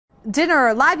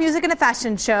dinner, live music, and a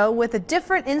fashion show with a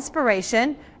different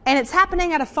inspiration, and it's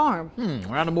happening at a farm.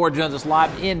 Rhonda Moore joins us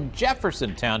live in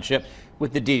Jefferson Township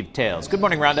with the details. Good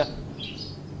morning, Rhonda.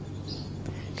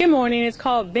 Good morning. It's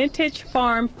called Vintage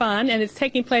Farm Fun, and it's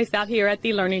taking place out here at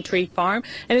the Learning Tree Farm.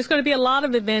 And there's going to be a lot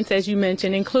of events, as you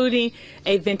mentioned, including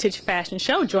a vintage fashion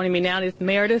show. Joining me now is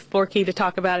Meredith Florkey to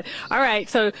talk about it. All right,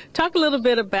 so talk a little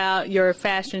bit about your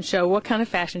fashion show. What kind of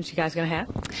fashions you guys going to have?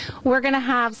 We're going to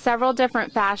have several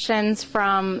different fashions,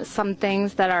 from some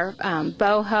things that are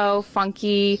boho,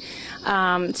 funky,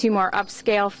 to more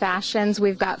upscale fashions.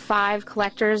 We've got 5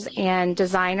 collectors and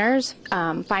designers,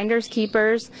 finders,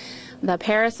 keepers, the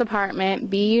Paris Apartment,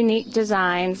 Be Unique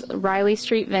Designs, Riley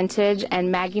Street Vintage,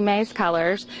 and Maggie Mae's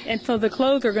Colors. And so the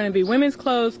clothes are going to be women's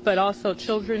clothes, but also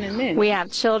children and men. We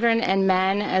have children and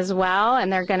men as well,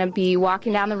 and they're going to be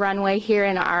walking down the runway here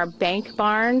in our bank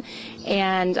barn.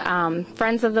 And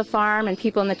friends of the farm and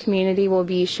people in the community will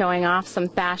be showing off some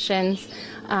fashions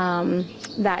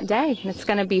that day. It's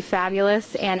going to be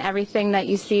fabulous, and everything that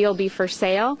you see will be for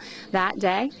sale that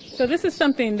day. So this is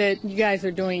something that you guys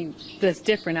are doing that's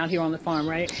different out here on the farm,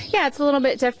 right? Yeah, it's a little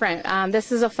bit different.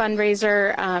 This is a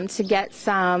fundraiser to get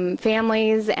some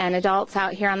families and adults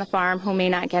out here on the farm who may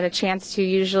not get a chance to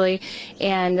usually,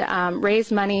 and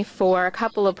raise money for a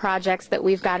couple of projects that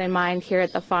we've got in mind here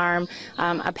at the farm,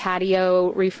 a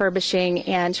patio refurbishing,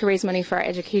 and to raise money for our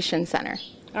education center.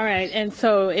 All right, and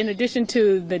so in addition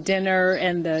to the dinner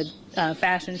and the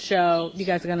fashion show, you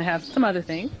guys are going to have some other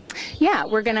things. Yeah,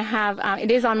 we're going to have,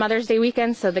 it is on Mother's Day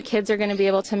weekend, so the kids are going to be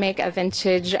able to make a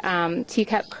vintage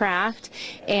teacup craft,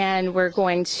 and we're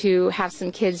going to have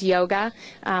some kids yoga.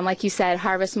 Like you said,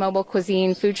 Harvest Mobile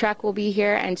Cuisine food truck will be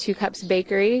here, and Two Cups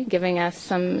Bakery giving us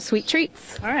some sweet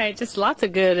treats. All right, just lots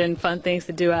of good and fun things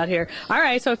to do out here. All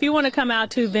right, so if you want to come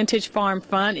out to Vintage Farm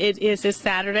Fun, it is this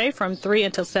Saturday from 3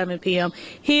 until 7 p.m.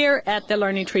 here at the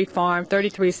Learning Tree Farm,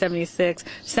 3376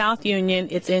 South Union.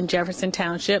 It's in Jefferson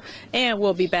Township, and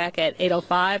we'll be back at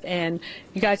 8:05, and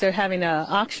you guys are having an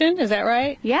auction, is that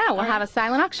right? Yeah, we'll have a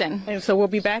silent auction. And so we'll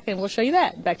be back and we'll show you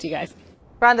that. Back to you guys.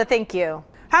 Rhonda, thank you.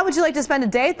 How would you like to spend a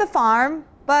day at the farm,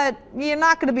 but you're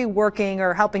not going to be working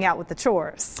or helping out with the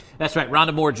chores? That's right.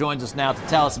 Rhonda Moore joins us now to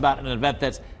tell us about an event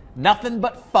that's nothing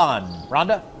but fun.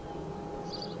 Rhonda?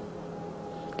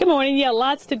 Good morning. Yeah,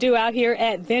 lots to do out here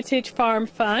at Vintage Farm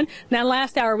Fun. Now,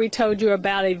 last hour we told you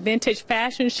about a vintage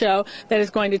fashion show that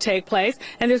is going to take place,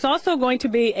 and there's also going to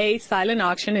be a silent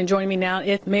auction. And joining me now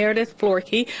is Meredith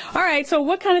Florkey. All right, so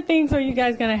what kind of things are you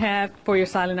guys going to have for your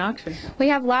silent auction? We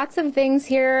have lots of things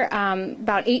here,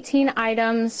 about 18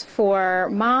 items for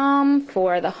mom,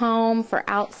 for the home, for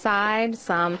outside,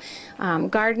 some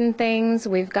garden things.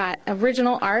 We've got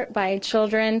original art by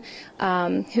children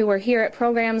who were here at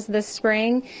programs this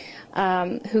spring,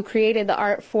 who created the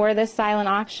art for this silent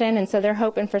auction, and so they're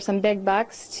hoping for some big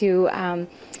bucks to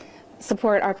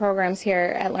support our programs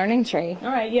here at Learning Tree. All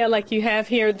right, yeah, like you have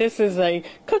here, this is a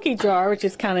cookie jar, which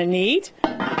is kind of neat,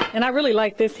 and I really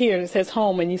like this here. It says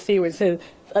home, and you see where it says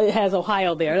it has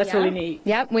Ohio there. That's really neat.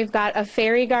 Yep, we've got a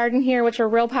fairy garden here, which are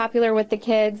real popular with the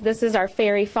kids. This is our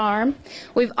fairy farm.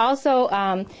 We've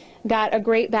also got a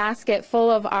great basket full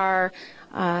of our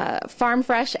farm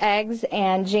fresh eggs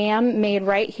and jam made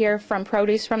right here from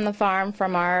produce from the farm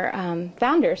from our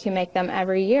founders who make them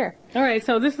every year. All right,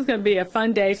 so this is going to be a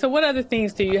fun day. So what other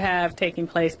things do you have taking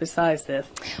place besides this?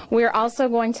 We're also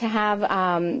going to have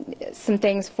some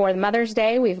things for the Mother's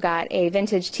Day. We've got a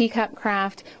vintage teacup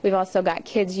craft. We've also got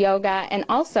kids yoga, and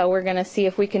also we're going to see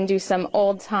if we can do some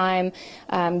old-time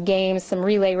games, some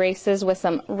relay races with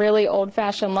some really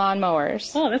old-fashioned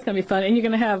lawnmowers. Oh, that's going to be fun. And you're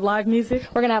going to have live music?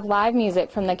 We're going to have live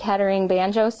music from the Kettering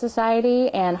Banjo Society,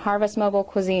 and Harvest Mobile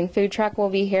Cuisine food truck will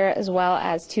be here, as well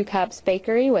as Two Cups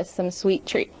Bakery with some sweet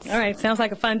treats. All right, sounds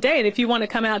like a fun day. And if you want to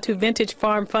come out to Vintage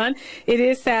Farm Fun, it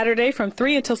is Saturday from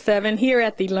 3 until 7 here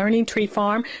at the Learning Tree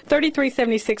Farm,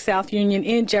 3376 South Union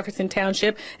in Jefferson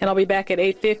Township. And I'll be back at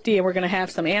 8:50, and we're going to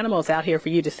have some animals out here for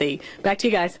you to see. Back to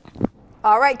you guys.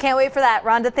 All right, can't wait for that.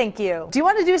 Rhonda, thank you. Do you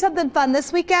want to do something fun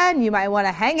this weekend? You might want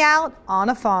to hang out on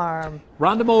a farm.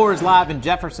 Rhonda Moore is live in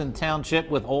Jefferson Township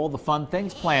with all the fun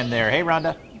things planned there. Hey,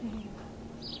 Rhonda.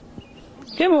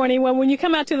 Good morning. Well, when you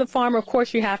come out to the farm, of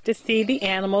course, you have to see the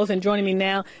animals. And joining me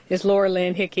now is Laura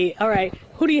Lynn Hickey. All right,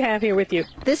 who do you have here with you?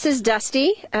 This is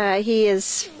Dusty. He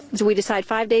is, we decide,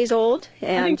 5 days old,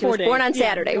 and he was born on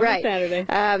Saturday. Born on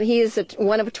Saturday. He is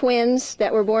one of twins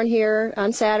that were born here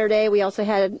on Saturday. We also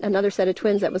had another set of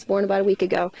twins that was born about a week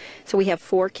ago. So we have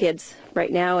 4 kids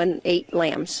right now and 8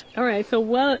 lambs. All right. So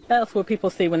what else will people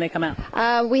see when they come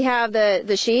out? We have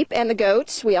the sheep and the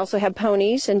goats. We also have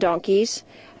ponies and donkeys.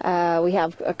 We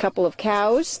have a couple of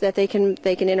cows that they can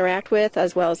interact with,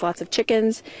 as well as lots of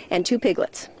chickens and 2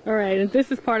 piglets. All right, and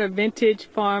this is part of Vintage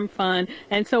Farm Fun.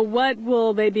 And so what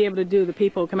will they be able to do, the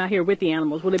people who come out here with the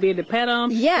animals? Will they be able to pet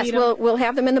them? Yes, we'll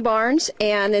have them in the barns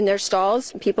and in their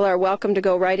stalls. People are welcome to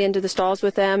go right into the stalls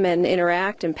with them and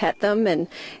interact and pet them and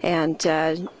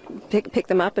pick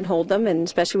them up and hold them. And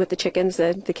especially with the chickens,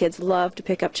 the kids love to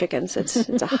pick up chickens.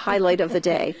 It's a highlight of the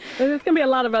day. There's going to be a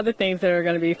lot of other things that are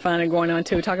going to be fun and going on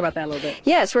too. Talk about that a little bit.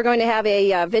 Yes, we're going to have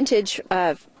a vintage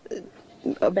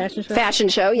fashion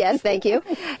show, yes, thank you.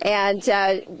 And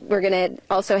we're going to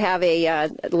also have a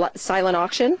silent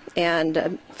auction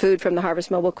and food from the Harvest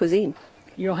Mobile Cuisine.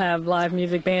 You'll have live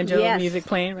music, banjo music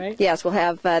playing, right? Yes, we'll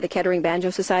have the Kettering Banjo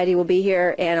Society will be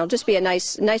here, and it'll just be a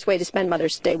nice way to spend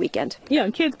Mother's Day weekend. Yeah,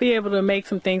 and kids be able to make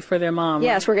some things for their mom.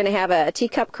 Yes, we're going to have a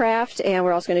teacup craft, and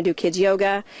we're also going to do kids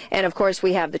yoga, and of course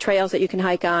we have the trails that you can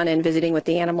hike on and visiting with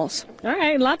the animals. All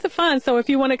right, lots of fun. So if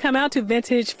you want to come out to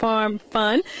Vintage Farm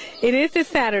Fun, it is this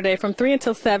Saturday from 3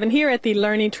 until 7 here at the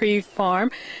Learning Tree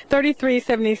Farm,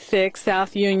 3376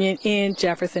 South Union in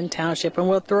Jefferson Township, and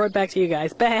we'll throw it back to you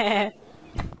guys. Bye.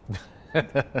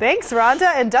 Thanks,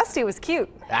 Rhonda. And Dusty was cute.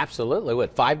 Absolutely.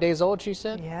 What, 5 days old, she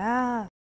said? Yeah.